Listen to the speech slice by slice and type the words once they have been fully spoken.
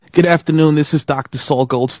Good afternoon. This is Dr. Saul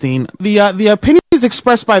Goldstein. The opinions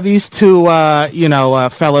expressed by these two,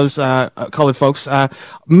 fellows, colored folks,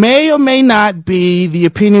 may or may not be the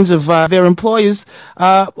opinions of their employers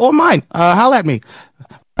or mine. Holla at me.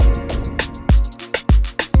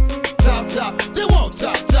 Top, top, they want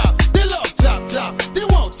top, top. They love top, top. They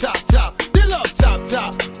want top, top. They love top,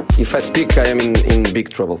 top. If I speak, I am in big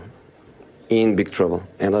trouble. In big trouble.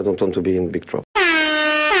 And I don't want to be in big trouble.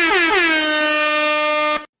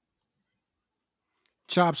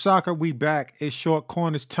 Chop Soccer, we back. It's Short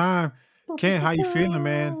Corners time. Ken, how you feeling,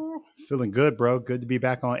 man? Feeling good, bro. Good to be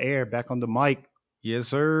back on air, back on the mic. Yes,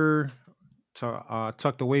 sir.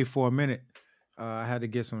 Tucked away for a minute. I had to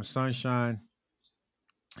get some sunshine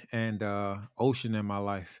and ocean in my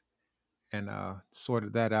life and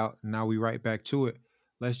sorted that out. Now we right back to it.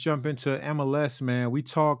 Let's jump into MLS, man. We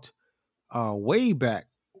talked way back,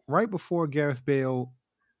 right before Gareth Bale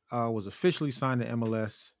was officially signed to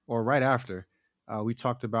MLS, or right after. We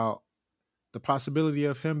talked about the possibility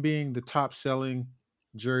of him being the top selling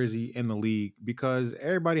jersey in the league because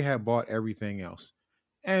everybody had bought everything else.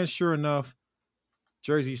 And sure enough,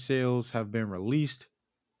 jersey sales have been released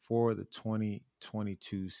for the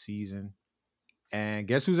 2022 season. And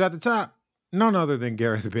guess who's at the top? None other than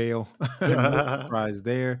Gareth Bale. No surprise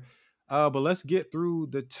there. But let's get through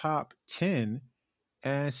the top 10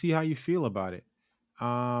 and see how you feel about it.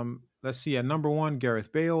 Let's see. At number 1,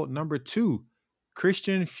 Gareth Bale. Number 2,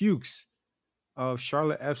 Christian Fuchs of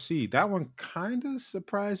Charlotte FC. That one kind of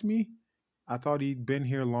surprised me. I thought he'd been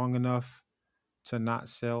here long enough to not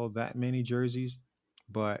sell that many jerseys,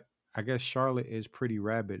 but I guess Charlotte is pretty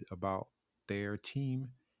rabid about their team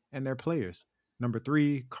and their players. Number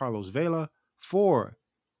 3, Carlos Vela. 4,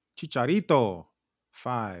 Chicharito.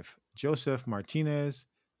 5, Joseph Martinez.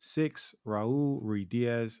 6, Raul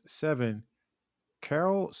Ruidiaz. 7,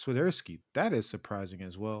 Karol Swiderski. That is surprising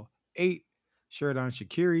as well. 8, Sheridan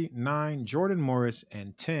Shaqiri. 9, Jordan Morris.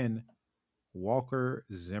 And 10, Walker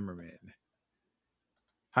Zimmerman.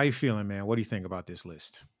 How you feeling, man? What do you think about this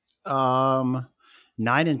list? 9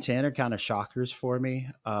 and 10 are kind of shockers for me.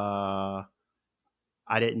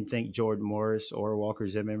 I didn't think Jordan Morris or Walker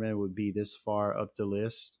Zimmerman would be this far up the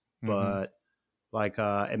list, but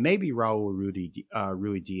and maybe Raul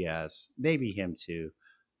Ruidiaz, maybe him too.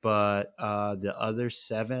 But the other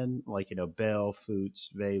 7, Bell, Fuchs,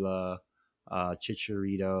 Vela,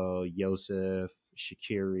 Chicharito, Joseph,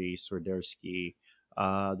 Shaqiri, Swiderski,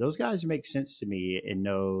 those guys make sense to me in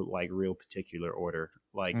no real particular order.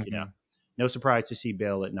 No surprise to see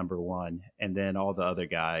Bale at number 1, and then all the other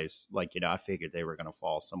guys, I figured they were going to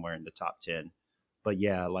fall somewhere in the top 10. But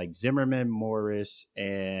yeah, Zimmerman, Morris,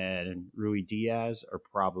 and Ruidiaz are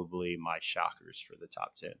probably my shockers for the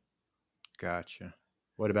top 10. Gotcha.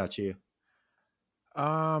 What about you?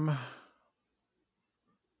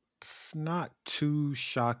 Not too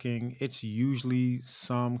shocking. It's usually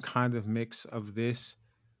some kind of mix of this.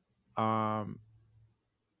 I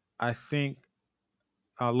think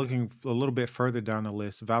looking a little bit further down the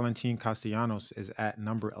list, Valentin Castellanos is at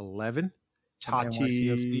number 11.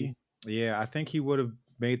 Tati. Yeah, I think he would have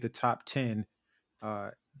made the top 10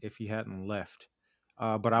 if he hadn't left.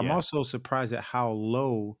 But I'm also surprised at how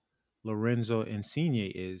low Lorenzo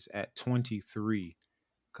Insigne is at 23,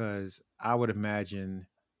 because I would imagine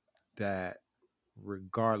that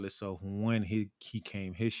regardless of when he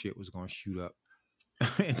came, his shit was going to shoot up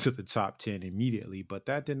into the top 10 immediately. But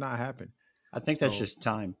that did not happen. I think that's just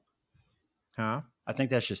time. Huh? I think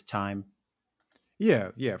that's just time. Yeah,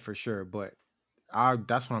 for sure. But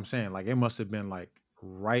that's what I'm saying. It must have been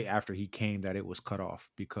right after he came that it was cut off,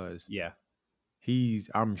 because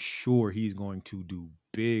I'm sure he's going to do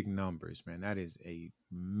big numbers, man. That is a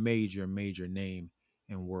major, major name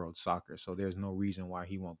in world soccer. So there's no reason why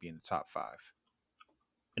he won't be in the top 5.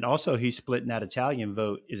 And also, he's splitting that Italian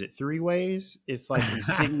vote. Is it 3 ways? It's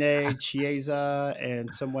Insigne, Chiesa,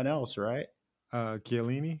 and someone else, right?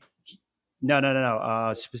 Chiellini?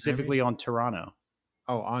 No. Specifically on Toronto.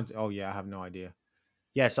 Oh, yeah. I have no idea.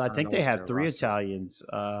 Yeah, so I think they have 3 Italians.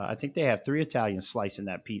 I think they have 3 Italians slicing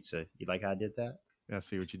that pizza. You like how I did that? I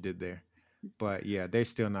see what you did there. But yeah, they're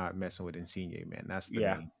still not messing with Insigne, man. That's the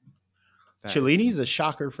name. Chiellini's a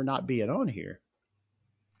shocker for not being on here.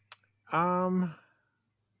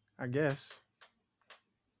 I guess.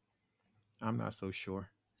 I'm not so sure.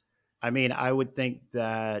 I mean, I would think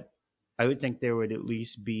there would at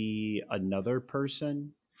least be another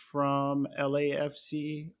person from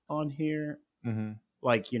LAFC on here. Mm-hmm.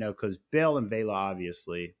 Because Bale and Vela,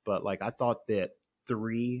 obviously, but I thought the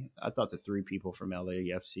 3 people from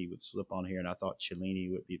LAFC would slip on here, and I thought Chiellini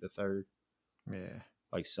would be the 3rd. Yeah.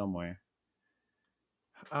 Somewhere.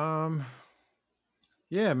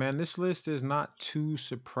 Yeah, man, this list is not too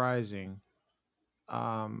surprising.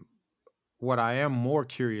 Um, what I am more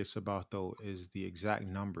curious about though is the exact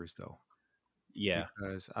numbers though, Yeah.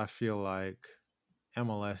 because I feel like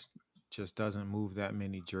MLS just doesn't move that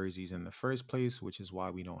many jerseys in the first place, which is why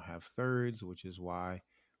we don't have thirds, which is why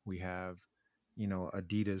we have,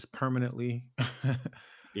 Adidas permanently.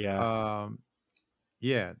 Yeah. um,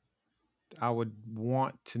 yeah, I would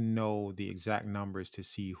want to know the exact numbers to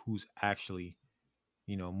see who's actually,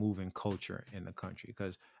 moving culture in the country.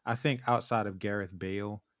 Because I think outside of Gareth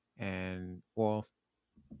Bale and, well,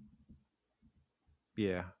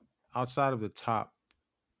 yeah, outside of the top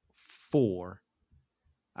four,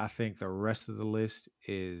 I think the rest of the list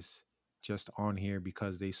is just on here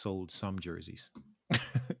because they sold some jerseys.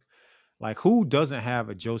 Like, who doesn't have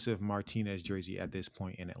a Joseph Martinez jersey at this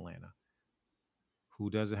point in Atlanta? Who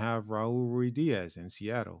doesn't have Raul Ruiz Diaz in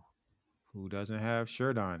Seattle? Who doesn't have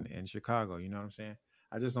Sherdon in Chicago? You know what I'm saying?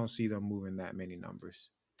 I just don't see them moving that many numbers.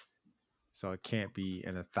 So it can't be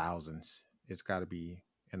in the thousands. It's got to be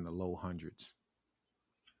in the low hundreds.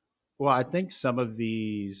 Well, I think some of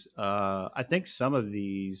these are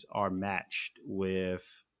matched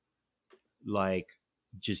with like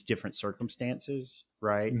just different circumstances,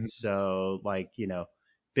 right? Mhm. So, like,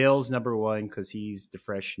 Bill's number one because he's the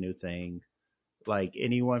fresh new thing. Like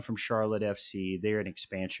anyone from Charlotte FC, they're an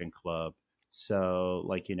expansion club. So,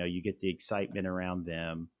 like, you get the excitement around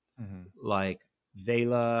them. Mhm. Like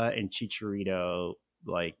Vela and Chicharito,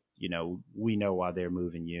 like, we know why they're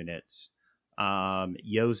moving units.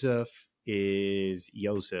 Joseph is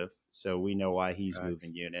Joseph, so we know why he's Facts.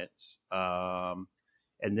 moving units.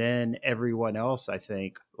 And then everyone else, I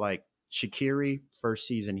think, like Shaqiri, first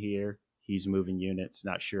season here, he's moving units.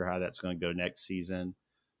 Not sure how that's going to go next season.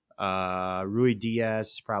 Rui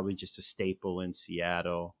Diaz is probably just a staple in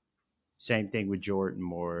Seattle. Same thing with Jordan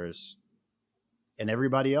Morris. And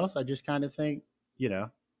everybody else, I just kind of think, you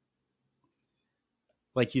know,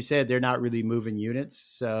 like you said, they're not really moving units.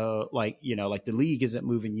 So, like, like the league isn't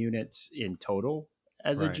moving units in total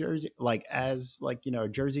as a Right. jersey, a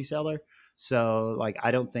jersey seller. So, like,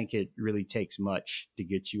 I don't think it really takes much to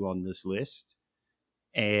get you on this list.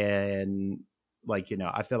 And, like,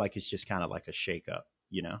 I feel like it's just kind of like a shakeup.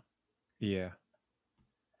 Yeah.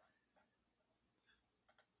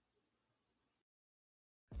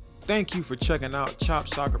 Thank you for checking out Chop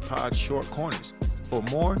Soccer Pod Short Corners. For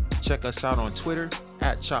more, check us out on Twitter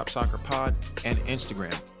 @Chop Soccer Pod and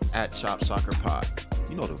Instagram @Chop Soccer Pod.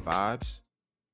 You know the vibes.